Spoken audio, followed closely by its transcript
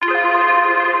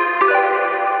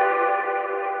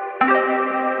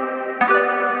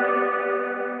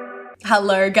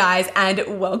Hello, guys,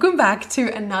 and welcome back to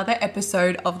another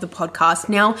episode of the podcast.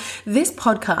 Now, this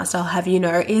podcast, I'll have you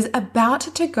know, is about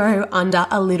to go under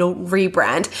a little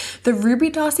rebrand. The Ruby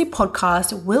Darcy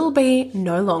podcast will be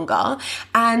no longer,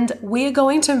 and we're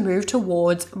going to move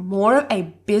towards more of a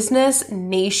business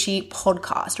niche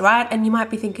podcast, right? And you might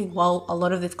be thinking, well, a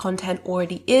lot of this content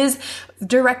already is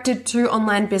directed to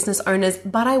online business owners,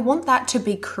 but I want that to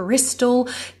be crystal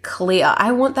clear.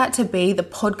 I want that to be the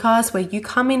podcast where you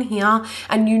come in here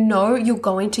and you know you're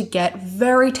going to get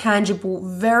very tangible,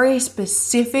 very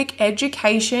specific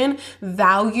education,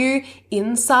 value,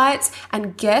 insights,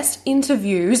 and guest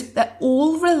interviews that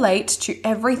all relate to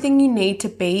everything you need to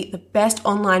be the best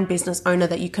online business owner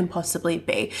that you can possibly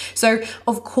be. So,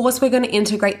 of course, we're going to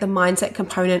integrate the mindset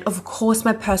component. Of course,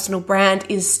 my personal brand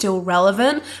is still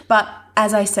relevant, but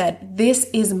as I said, this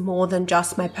is more than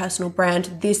just my personal brand.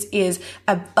 This is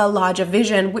a larger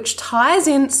vision, which ties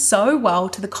in so well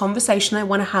to the conversation I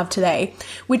want to have today,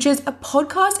 which is a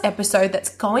podcast episode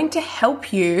that's going to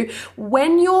help you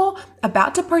when you're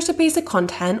about to post a piece of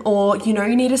content, or you know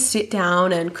you need to sit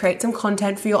down and create some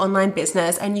content for your online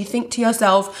business, and you think to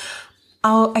yourself,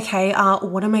 oh, okay,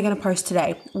 what am I going to post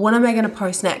today? What am I going to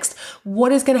post next?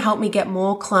 What is going to help me get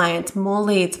more clients, more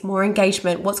leads, more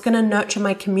engagement? What's going to nurture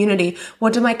my community?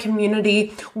 What do my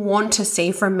community want to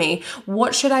see from me?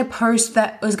 What should I post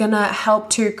that is going to help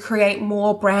to create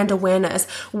more brand awareness?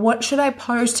 What should I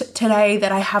post today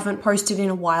that I haven't posted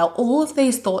in a while? All of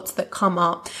these thoughts that come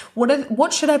up.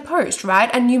 What should I post,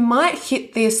 right? And you might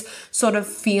hit this sort of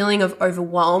feeling of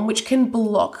overwhelm, which can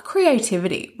block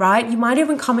creativity, right? You might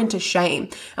even come into shame.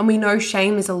 And we know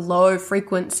shame is a low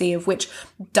frequency of which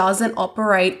doesn't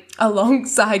operate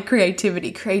alongside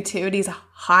creativity. Creativity is a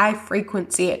high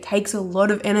frequency. It takes a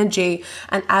lot of energy,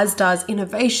 and as does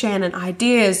innovation and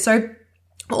ideas. So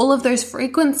all of those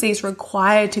frequencies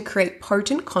required to create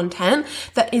potent content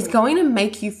that is going to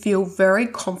make you feel very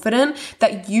confident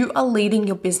that you are leading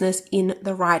your business in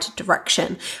the right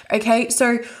direction. Okay,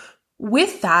 so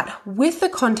with that, with the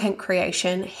content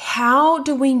creation, how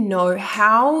do we know?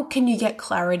 How can you get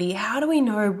clarity? How do we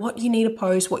know what you need to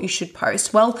post, what you should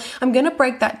post? Well, I'm going to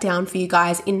break that down for you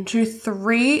guys into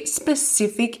 3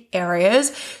 specific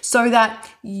areas so that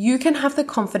you can have the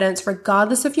confidence,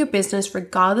 regardless of your business,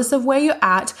 regardless of where you're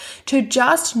at, to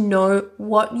just know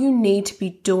what you need to be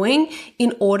doing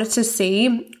in order to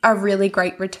see a really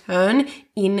great return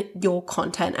in your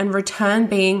content, and return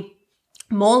being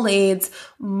more leads,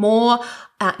 more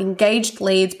engaged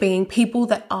leads, being people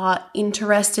that are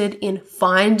interested in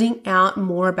finding out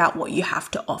more about what you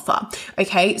have to offer.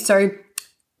 Okay, so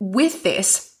with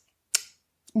this,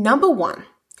 number 1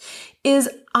 is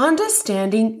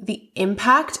understanding the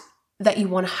impact that you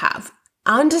want to have.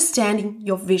 Understanding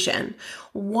your vision.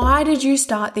 Why did you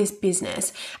start this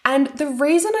business? And the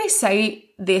reason I say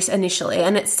this initially,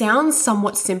 and it sounds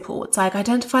somewhat simple, it's like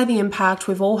identify the impact.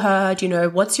 We've all heard,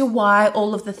 what's your why,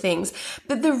 all of the things.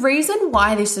 But the reason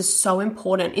why this is so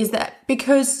important is that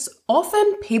because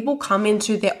often people come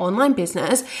into their online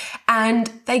business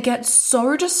and they get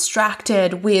so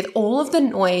distracted with all of the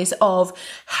noise of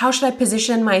how should I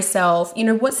position myself?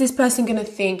 What's this person going to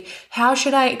think? How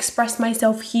should I express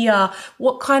myself here?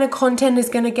 What kind of content is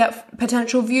going to get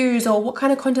potential views, or what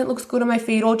kind of content looks good on my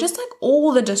feed, or just like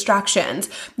all the distractions,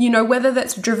 whether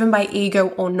that's driven by ego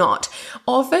or not.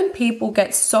 Often people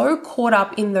get so caught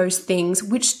up in those things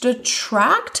which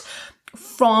detract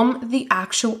from the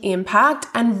actual impact,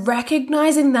 and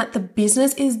recognizing that the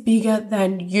business is bigger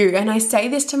than you. And I say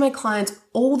this to my clients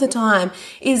all the time,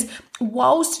 is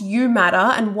whilst you matter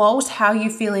and whilst how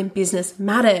you feel in business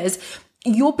matters,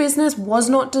 your business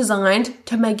was not designed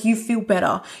to make you feel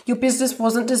better. Your business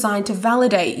wasn't designed to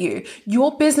validate you.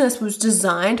 Your business was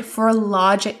designed for a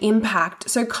larger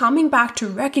impact. So coming back to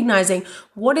recognizing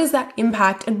what is that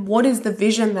impact and what is the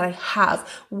vision that I have?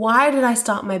 Why did I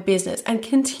start my business? And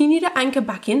continue to anchor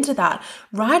back into that.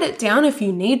 Write it down if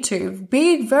you need to.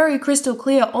 Be very crystal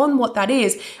clear on what that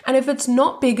is. And if it's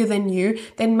not bigger than you,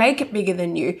 then make it bigger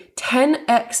than you.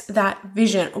 10x that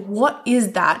vision. What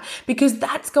is that? Because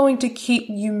that's going to keep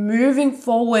you moving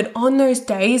forward on those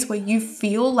days where you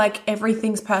feel like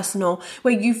everything's personal,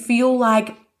 where you feel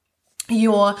like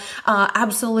you're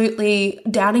absolutely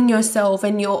doubting yourself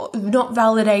and you're not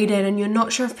validated and you're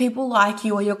not sure if people like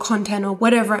you or your content or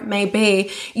whatever it may be.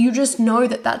 You just know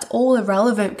that that's all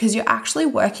irrelevant because you're actually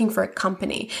working for a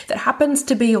company that happens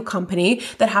to be your company,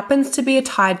 that happens to be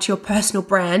tied to your personal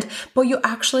brand, but you're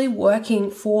actually working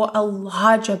for a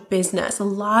larger business, a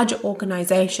larger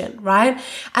organization, right?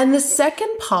 And the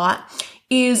second part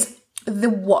is the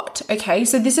what, okay?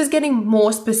 So this is getting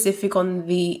more specific on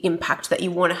the impact that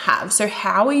you want to have. So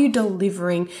how are you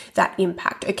delivering that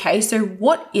impact, okay? So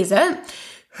what is it?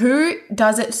 Who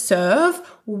does it serve?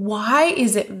 Why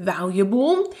is it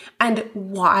valuable? And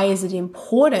why is it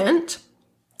important?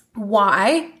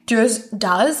 Why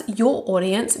does your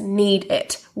audience need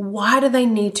it? Why do they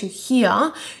need to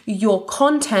hear your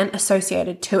content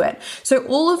associated to it? So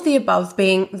all of the above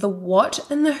being the what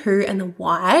and the who and the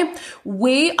why,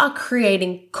 we are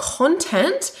creating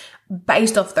content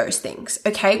based off those things,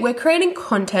 okay? We're creating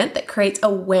content that creates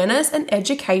awareness and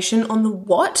education on the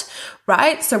what,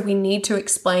 right? So we need to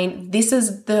explain, this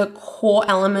is the core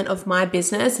element of my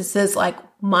business. This is like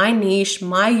my niche,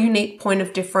 my unique point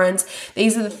of difference.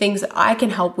 These are the things that I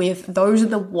can help with. Those are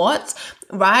the what's,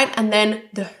 right? And then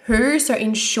the who, so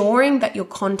ensuring that your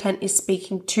content is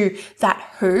speaking to that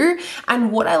who.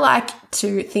 And what I like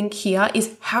to think here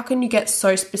is, how can you get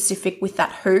so specific with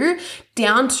that who,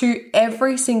 down to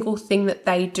every single thing that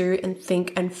they do and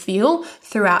think and feel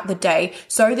throughout the day,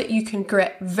 so that you can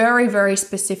create very, very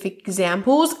specific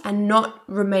examples and not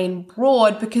remain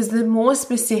broad, because the more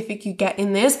specific you get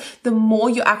in this, the more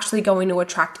you're actually going to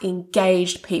attract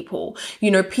engaged people.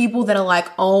 People that are like,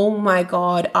 oh my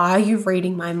God, are you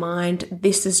reading my mind?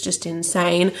 This is just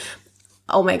insane.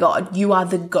 Oh my God, you are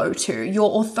the go-to.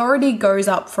 Your authority goes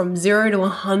up from 0 to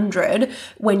 100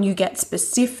 when you get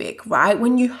specific, right?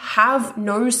 When you have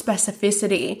no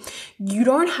specificity, you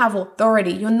don't have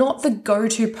authority. You're not the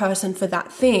go-to person for that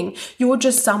thing. You're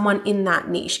just someone in that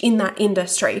niche, in that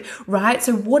industry, right?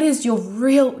 So what is your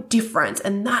real difference?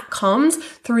 And that comes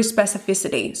through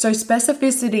specificity. So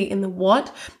specificity in the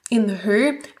what, in the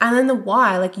who, and then the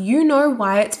why. Like,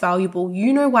 why it's valuable.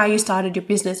 Why you started your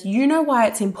business. Why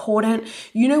it's important.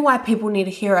 Why people need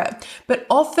to hear it. But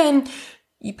often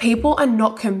people are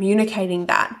not communicating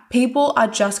that. People are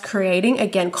just creating,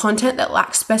 again, content that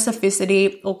lacks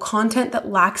specificity, or content that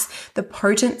lacks the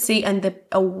potency and the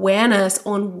awareness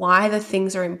on why the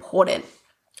things are important.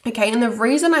 Okay, and the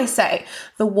reason I say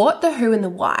the what, the who, and the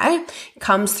why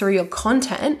comes through your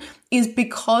content is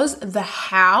because the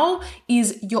how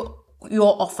is your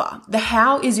offer. The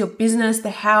how is your business.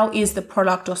 The how is the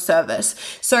product or service.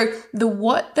 So the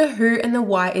what, the who, and the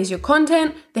why is your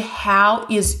content. The how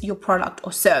is your product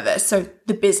or service. So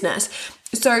the business.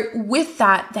 So with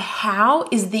that, the how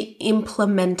is the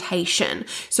implementation.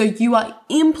 So you are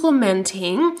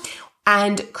implementing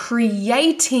and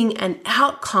creating an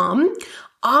outcome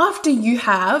after you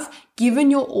have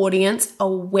given your audience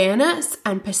awareness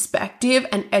and perspective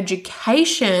and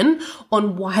education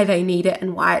on why they need it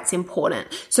and why it's important.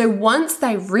 So once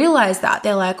they realize that,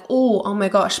 they're like, oh my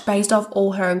gosh, based off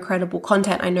all her incredible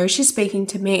content, I know she's speaking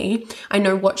to me. I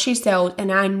know what she sells,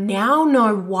 and I now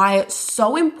know why it's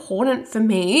so important for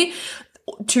me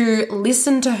to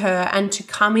listen to her and to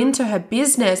come into her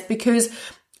business, because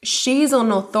she's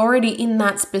an authority in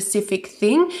that specific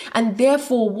thing, and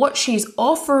therefore what she's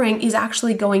offering is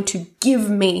actually going to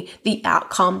give me the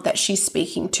outcome that she's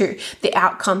speaking to, the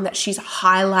outcome that she's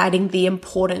highlighting the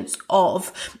importance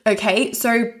of. Okay,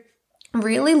 so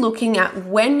really looking at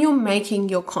when you're making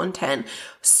your content,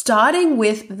 starting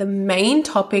with the main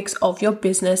topics of your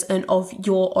business and of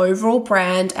your overall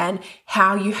brand and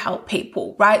how you help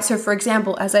people, right? So for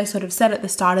example, as I sort of said at the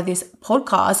start of this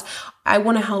podcast, I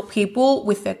want to help people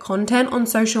with their content on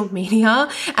social media,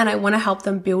 and I want to help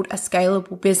them build a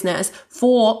scalable business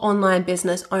for online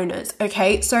business owners.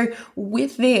 Okay. So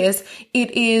with this,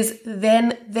 it is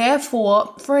then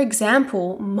therefore, for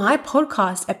example, my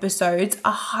podcast episodes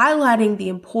are highlighting the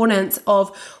importance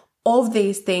of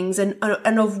these things and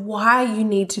of why you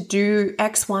need to do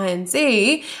X, Y, and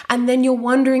Z. And then you're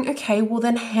wondering, okay, well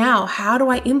then how do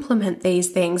I implement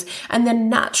these things? And then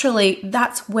naturally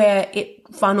that's where it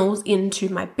funnels into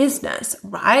my business,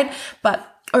 right? But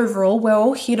overall, we're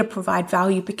all here to provide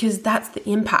value, because that's the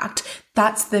impact.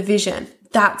 That's the vision.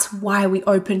 That's why we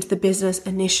opened the business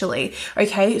initially.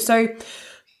 Okay. So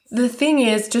the thing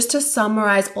is, just to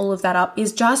summarize all of that up,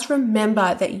 is just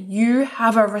remember that you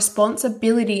have a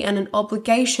responsibility and an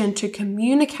obligation to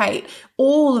communicate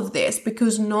all of this,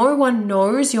 because no one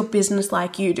knows your business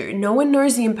like you do. No one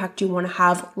knows the impact you want to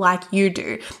have like you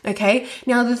do. Okay.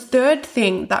 Now, the third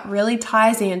thing that really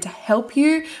ties in to help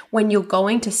you when you're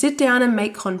going to sit down and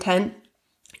make content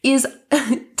is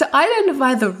to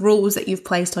identify the rules that you've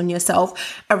placed on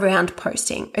yourself around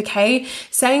posting, okay?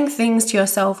 Saying things to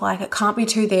yourself like, it can't be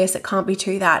too this, it can't be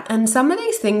too that. And some of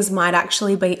these things might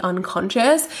actually be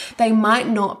unconscious. They might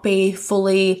not be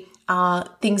fully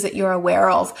things that you're aware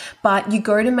of, but you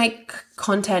go to make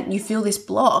content, you feel this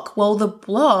block. Well, the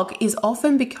block is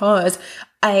often because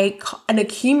an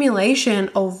accumulation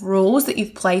of rules that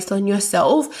you've placed on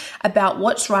yourself about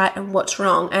what's right and what's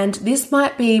wrong. And this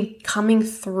might be coming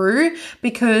through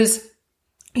because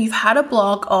you've had a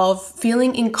block of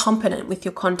feeling incompetent with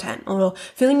your content or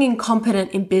feeling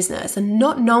incompetent in business and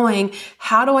not knowing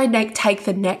how do I take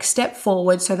the next step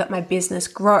forward so that my business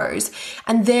grows.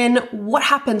 And then what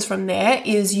happens from there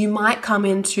is you might come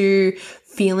into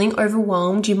feeling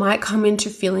overwhelmed. You might come into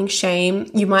feeling shame.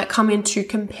 You might come into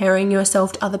comparing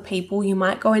yourself to other people. You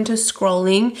might go into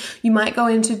scrolling. You might go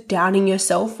into doubting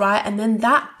yourself, right? And then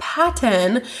that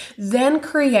pattern then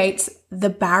creates the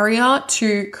barrier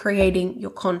to creating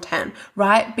your content,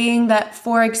 right? Being that,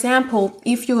 for example,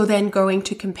 if you're then going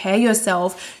to compare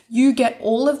yourself, you get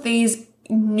all of these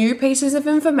new pieces of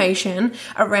information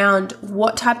around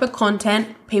what type of content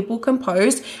people can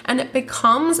post, and it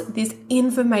becomes this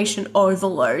information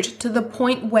overload to the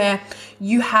point where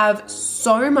you have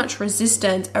so much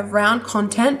resistance around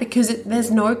content because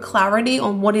there's no clarity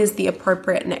on what is the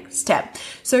appropriate next step.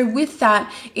 So with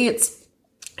that, it's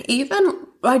even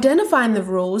identifying the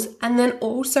rules and then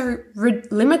also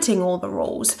limiting all the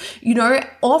rules.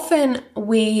 Often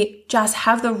we just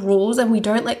have the rules and we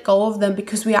don't let go of them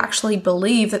because we actually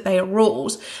believe that they are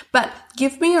rules. But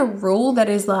give me a rule that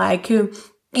is like,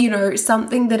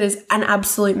 something that is an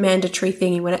absolute mandatory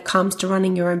thing when it comes to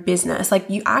running your own business. Like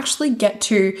you actually get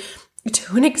to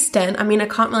an extent, I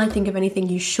can't really think of anything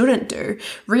you shouldn't do,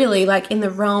 really, like in the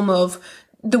realm of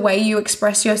the way you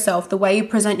express yourself, the way you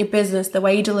present your business, the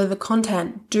way you deliver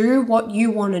content. Do what you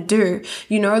want to do,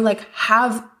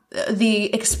 have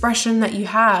the expression that you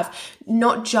have,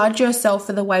 not judge yourself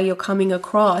for the way you're coming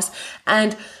across,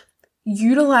 and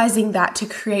utilizing that to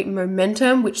create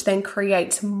momentum, which then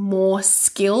creates more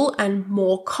skill and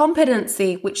more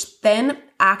competency, which then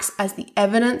acts as the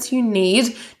evidence you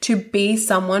need to be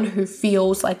someone who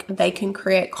feels like they can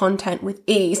create content with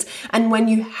ease. And when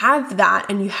you have that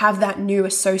and you have that new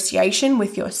association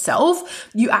with yourself,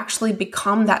 you actually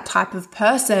become that type of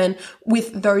person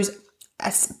with those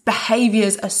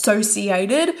behaviors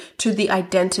associated to the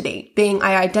identity.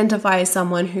 I identify as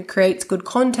someone who creates good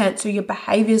content, so your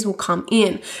behaviors will come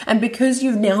in. And because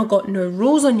you've now got no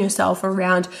rules on yourself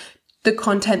around the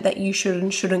content that you should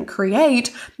and shouldn't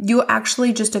create, you're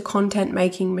actually just a content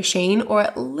making machine, or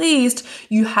at least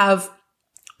you have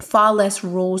far less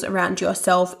rules around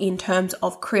yourself in terms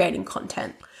of creating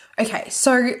content. Okay,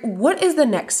 so what is the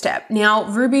next step? Now,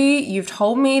 Ruby, you've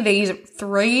told me these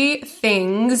 3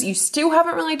 things. You still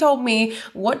haven't really told me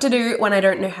what to do when I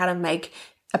don't know how to make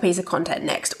a piece of content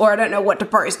next, or I don't know what to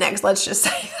post next. Let's just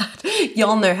say that.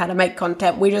 Y'all know how to make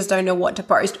content. We just don't know what to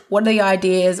post. What are the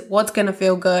ideas? What's going to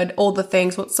feel good? All the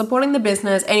things. What's supporting the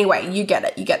business? Anyway, you get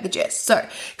it. You get the gist. So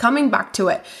coming back to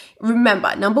it,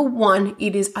 remember, number 1,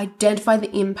 it is identify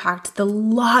the impact, the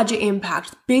larger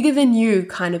impact, bigger than you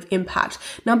kind of impact.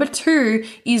 Number 2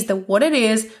 is the what it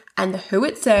is and the who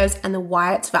it serves and the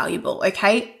why it's valuable.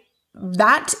 Okay.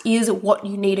 That is what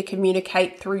you need to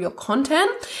communicate through your content.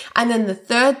 And then the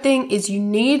third thing is you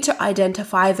need to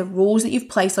identify the rules that you've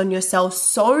placed on yourself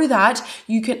so that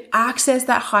you can access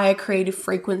that higher creative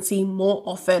frequency more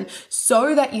often,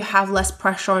 so that you have less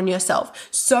pressure on yourself,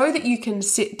 so that you can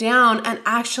sit down and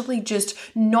actually just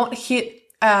not hit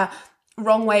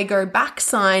wrong way go back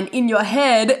sign in your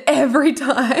head every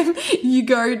time you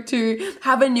go to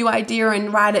have a new idea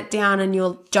and write it down and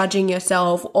you're judging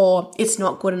yourself, or it's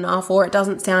not good enough, or it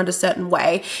doesn't sound a certain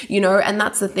way, and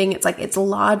that's the thing. It's like, it's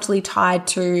largely tied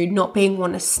to not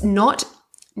wanting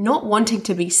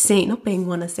to be seen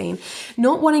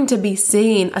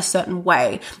a certain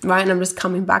way, right? And I'm just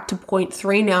coming back to point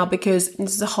 3 now, because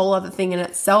this is a whole other thing in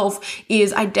itself,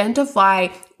 is identify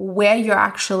where you're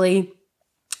actually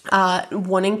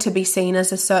wanting to be seen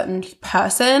as a certain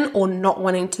person or not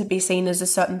wanting to be seen as a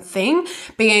certain thing.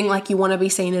 Being like, you want to be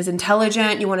seen as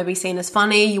intelligent, you want to be seen as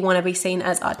funny, you want to be seen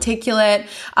as articulate,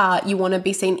 you want to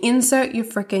be seen, insert your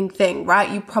freaking thing, right?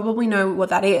 You probably know what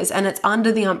that is. And it's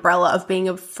under the umbrella of being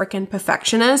a freaking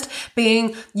perfectionist,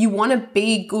 you want to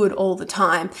be good all the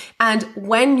time. And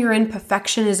when you're in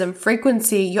perfectionism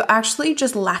frequency, you're actually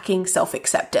just lacking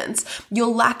self-acceptance.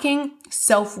 You're lacking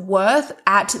self-worth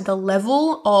at the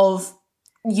level of,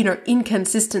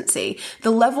 inconsistency,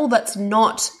 the level that's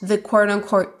not the quote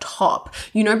unquote top,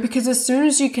 because as soon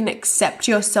as you can accept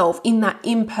yourself in that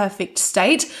imperfect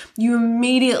state, you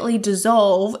immediately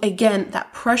dissolve, again,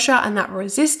 that pressure and that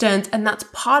resistance. And that's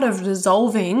part of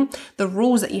dissolving the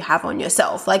rules that you have on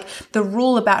yourself, like the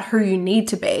rule about who you need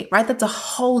to be, right? That's a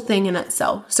whole thing in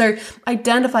itself. So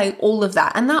identify all of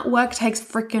that. And that work takes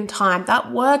freaking time.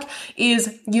 That work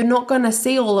is, you're not going to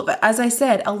see all of it. As I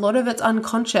said, a lot of it's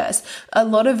unconscious. A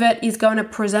lot of it is going to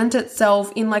present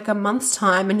itself in like a month's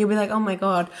time, and you'll be like, oh my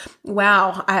God,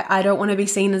 wow, I don't want to be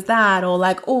seen as that. Or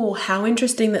like, oh, how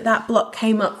interesting that block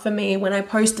came up for me when I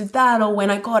posted that, or when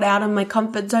I got out of my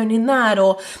comfort zone in that,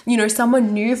 or,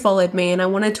 someone new followed me and I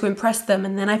wanted to impress them,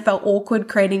 and then I felt awkward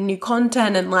creating new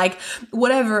content, and like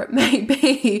whatever it may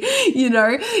be,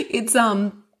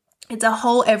 it's a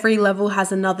whole every level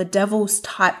has another devil's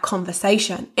type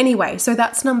conversation. Anyway, so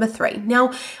that's number 3.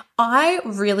 Now,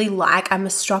 I'm a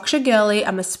structure girly,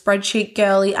 I'm a spreadsheet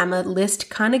girly, I'm a list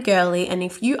kind of girly. And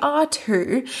if you are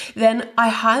too, then I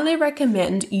highly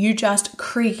recommend you just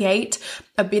create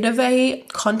a bit of a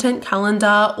content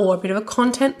calendar or a bit of a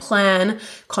content plan,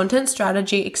 content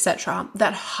strategy, etc.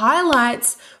 that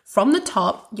highlights from the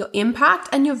top your impact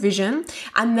and your vision,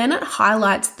 and then it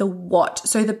highlights the what.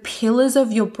 So the pillars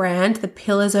of your brand, the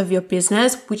pillars of your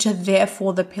business, which are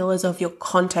therefore the pillars of your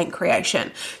content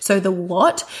creation. So the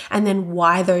what, and then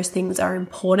why those things are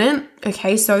important.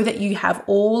 Okay, so that you have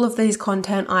all of these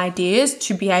content ideas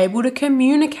to be able to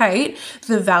communicate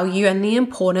the value and the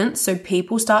importance, so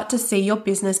people start to see your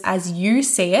business as you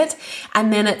see it.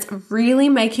 And then it's really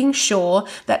making sure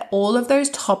that all of those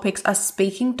topics are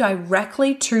speaking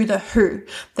directly to the who,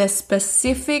 the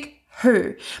specific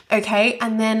who. Okay.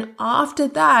 And then after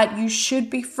that, you should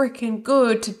be freaking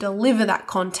good to deliver that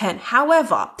content.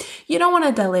 However, you don't want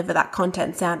to deliver that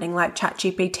content sounding like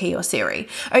ChatGPT or Siri.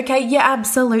 Okay. You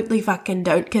absolutely fucking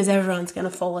don't, because everyone's going to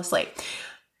fall asleep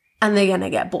and they're going to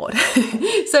get bored.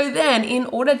 So then, in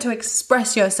order to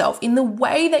express yourself in the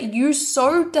way that you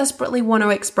so desperately want to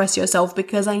express yourself,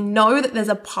 because I know that there's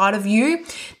a part of you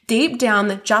deep down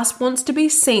that just wants to be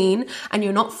seen, and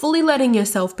you're not fully letting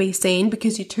yourself be seen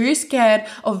because you're too scared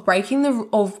of breaking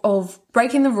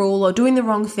the rule or doing the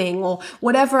wrong thing or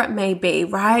whatever it may be,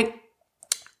 right?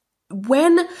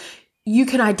 When you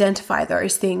can identify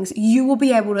those things, you will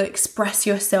be able to express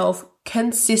yourself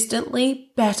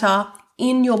consistently better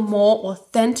in your more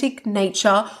authentic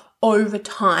nature over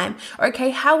time. Okay.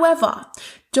 However,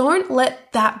 don't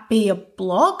let that be a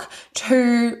block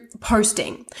to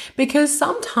posting, because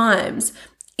sometimes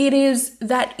it is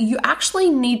that you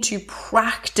actually need to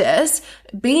practice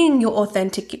being your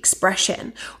authentic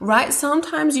expression, right?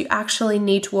 Sometimes you actually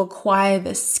need to acquire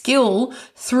the skill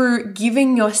through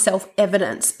giving yourself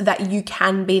evidence that you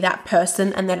can be that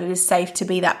person and that it is safe to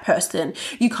be that person.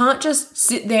 You can't just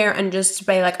sit there and just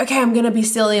be like, okay, I'm going to be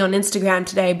silly on Instagram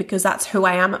today because that's who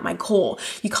I am at my core.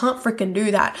 You can't freaking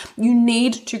do that. You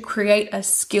need to create a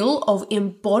skill of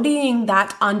embodying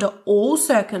that under all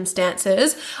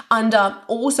circumstances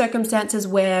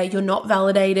where you're not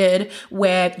validated,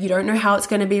 where you don't know how it's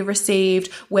going to be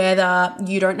received, whether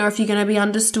you don't know if you're going to be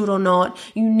understood or not.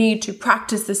 You need to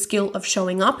practice the skill of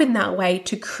showing up in that way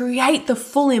to create the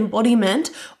full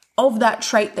embodiment of that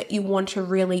trait that you want to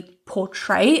really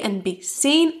portray and be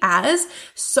seen as,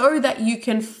 so that you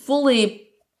can fully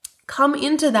come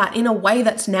into that in a way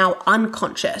that's now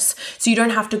unconscious. So you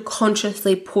don't have to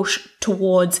consciously push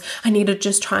towards, I need to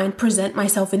just try and present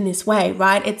myself in this way,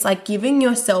 right? It's like giving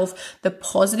yourself the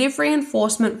positive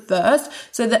reinforcement first,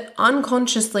 so that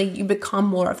unconsciously you become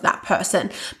more of that person.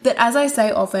 But as I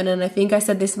say often, and I think I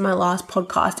said this in my last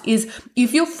podcast, is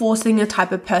if you're forcing a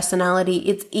type of personality,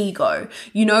 it's ego.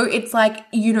 It's like,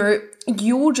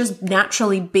 you will just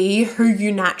naturally be who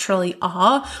you naturally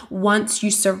are once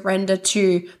you surrender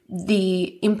to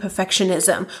the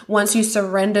imperfectionism, once you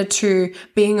surrender to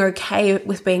being okay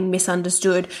with being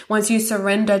misunderstood, once you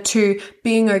surrender to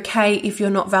being okay if you're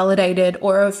not validated,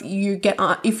 or if you get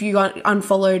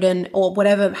unfollowed or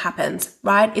whatever happens,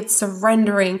 right? It's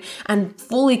surrendering and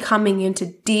fully coming into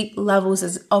deep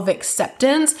levels of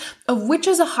acceptance, of which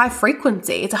is a high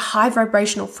frequency. It's a high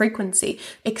vibrational frequency.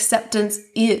 Acceptance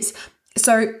is.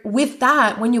 So with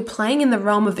that, when you're playing in the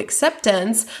realm of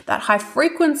acceptance, that high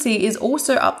frequency is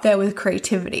also up there with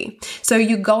creativity. So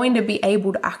you're going to be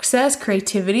able to access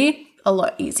creativity a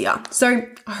lot easier. So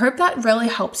I hope that really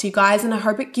helps you guys, and I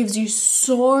hope it gives you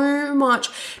so much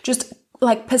just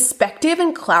like perspective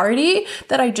and clarity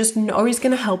that I just know is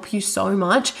going to help you so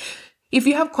much. If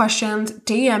you have questions,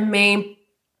 DM me.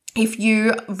 If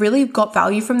you really got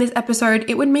value from this episode,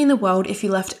 it would mean the world if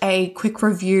you left a quick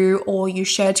review, or you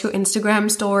shared your Instagram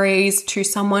stories to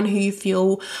someone who you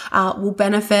feel will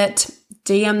benefit.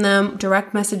 DM them,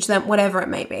 direct message them, whatever it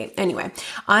may be. Anyway,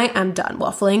 I am done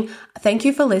waffling. Thank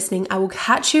you for listening. I will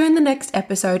catch you in the next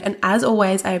episode. And as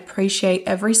always, I appreciate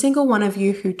every single one of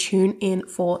you who tune in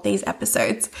for these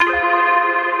episodes.